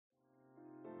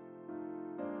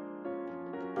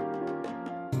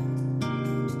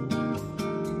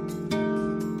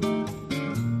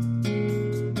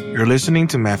You're listening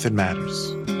to Method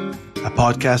Matters, a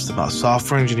podcast about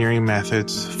software engineering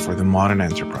methods for the modern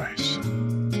enterprise.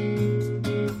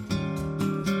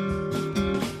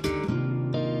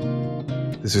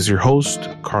 This is your host,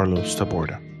 Carlos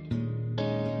Taborda.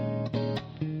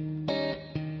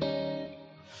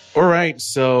 All right,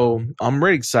 so I'm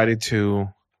really excited to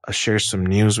share some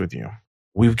news with you.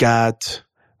 We've got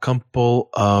a couple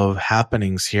of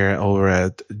happenings here over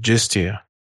at Gistia.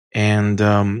 And,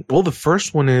 the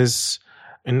first one is,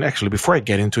 and actually before I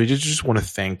get into it, I just want to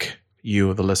thank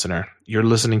you, the listener. You're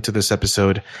listening to this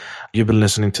episode. You've been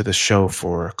listening to this show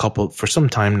for some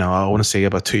time now. I want to say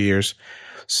about 2 years.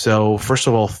 So first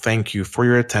of all, thank you for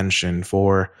your attention,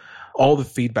 for all the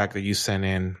feedback that you sent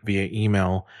in via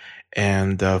email.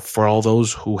 And for all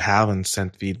those who haven't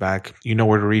sent feedback, you know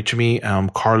where to reach me.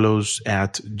 Carlos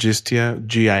at gistia.com.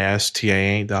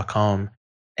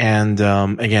 And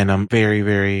again, I'm very,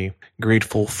 very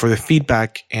grateful for the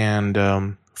feedback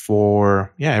and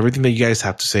for everything that you guys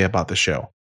have to say about the show.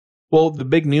 Well, the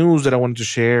big news that I wanted to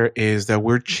share is that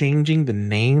we're changing the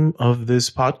name of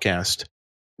this podcast.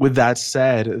 With that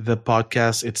said, the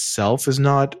podcast itself is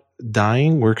not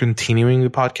dying. We're continuing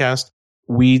the podcast.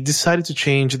 We decided to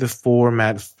change the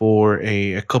format for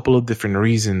a couple of different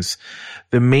reasons.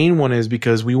 The main one is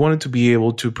because we wanted to be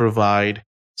able to provide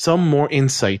some more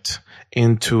insight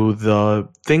into the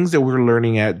things that we're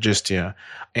learning at Gistia.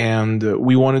 And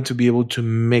we wanted to be able to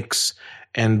mix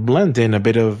and blend in a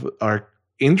bit of our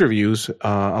interviews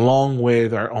along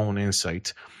with our own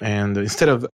insight. And instead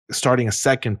of starting a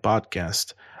second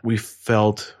podcast, we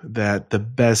felt that the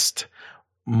best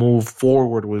move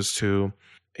forward was to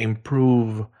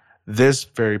improve this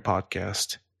very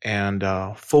podcast and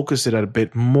focus it a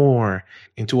bit more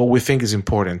into what we think is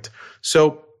important.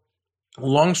 So,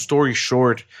 long story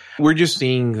short, we're just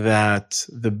seeing that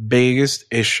the biggest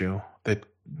issue that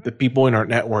the people in our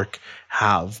network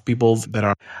have, people that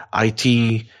are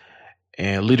IT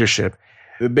and leadership,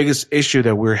 the biggest issue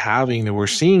that we're having, that we're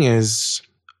seeing is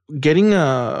getting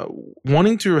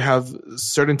wanting to have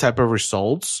certain type of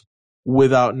results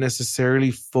without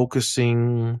necessarily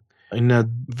focusing in a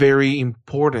very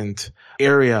important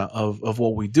area of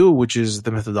what we do, which is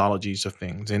the methodologies of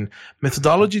things. And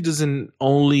methodology doesn't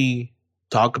only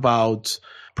talk about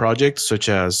projects such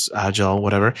as Agile,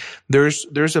 whatever.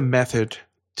 There's a method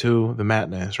to the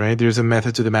madness, right? There's a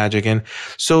method to the magic. And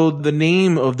so the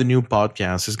name of the new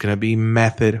podcast is going to be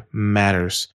Method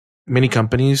Matters. Many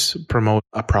companies promote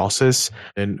a process,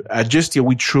 and at Gistia,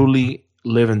 we truly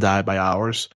live and die by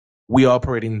ours. We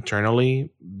operate internally,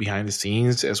 behind the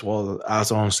scenes, as well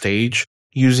as on stage,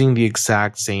 using the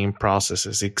exact same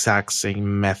processes, the exact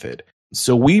same method.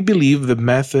 So we believe the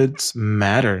methods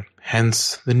matter,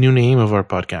 hence the new name of our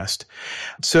podcast.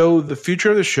 So the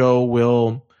future of the show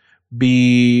will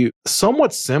be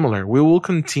somewhat similar. We will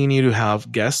continue to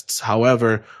have guests.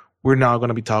 However, we're now going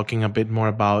to be talking a bit more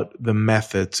about the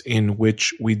methods in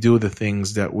which we do the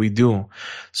things that we do.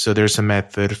 So there's a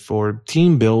method for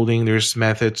team building. There's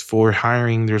methods for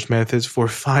hiring. There's methods for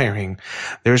firing.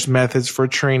 There's methods for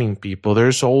training people.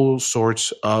 There's all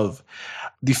sorts of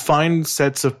defined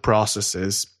sets of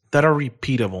processes that are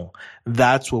repeatable.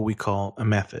 That's what we call a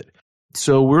method.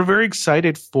 So we're very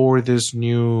excited for this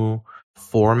new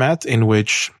format in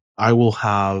which I will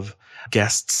have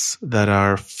guests that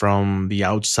are from the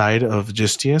outside of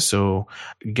Gistia, so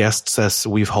guests as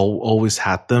we've always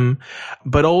had them.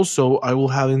 But also I will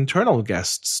have internal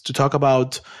guests to talk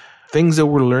about things that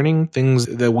we're learning, things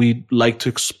that we like to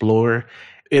explore.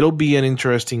 It'll be an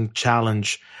interesting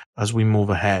challenge as we move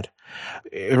ahead.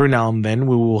 Every now and then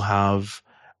we will have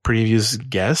previous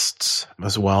guests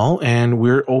as well, and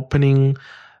we're opening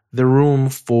the room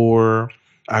for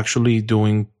actually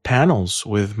doing panels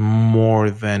with more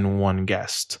than one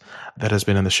guest that has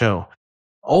been in the show.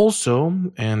 Also,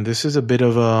 and this is a bit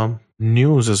of a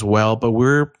news as well, but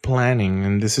we're planning,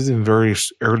 and this is in very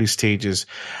early stages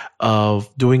of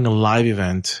doing a live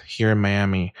event here in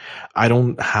Miami. I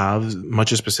don't have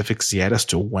much specifics yet as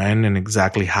to when and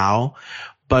exactly how,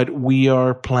 but we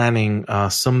are planning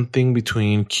something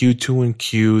between Q2 and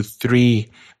Q3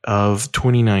 of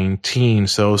 2019.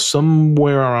 So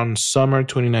somewhere around summer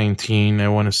 2019, I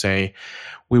want to say,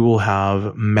 we will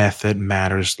have Method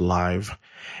Matters Live.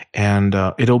 And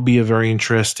it'll be a very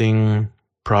interesting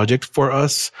project for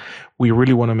us. We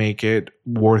really want to make it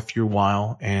worth your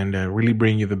while and really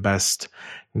bring you the best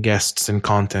guests and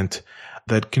content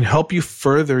that can help you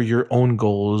further your own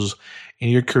goals in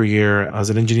your career as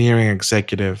an engineering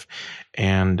executive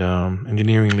and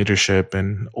engineering leadership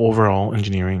and overall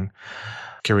engineering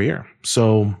career.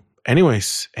 So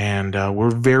anyways, and we're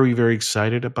very, very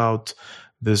excited about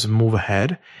this move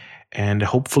ahead. and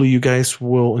hopefully you guys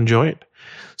will enjoy it.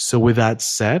 So with that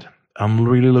said, I'm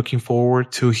really looking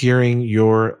forward to hearing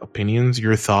your opinions,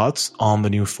 your thoughts on the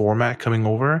new format coming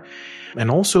over,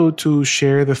 and also to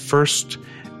share the first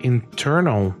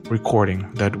internal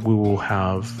recording that we will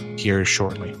have here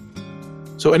shortly.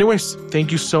 So anyways,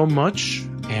 thank you so much,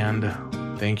 and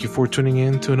thank you for tuning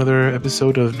in to another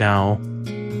episode of Now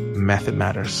Method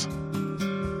Matters.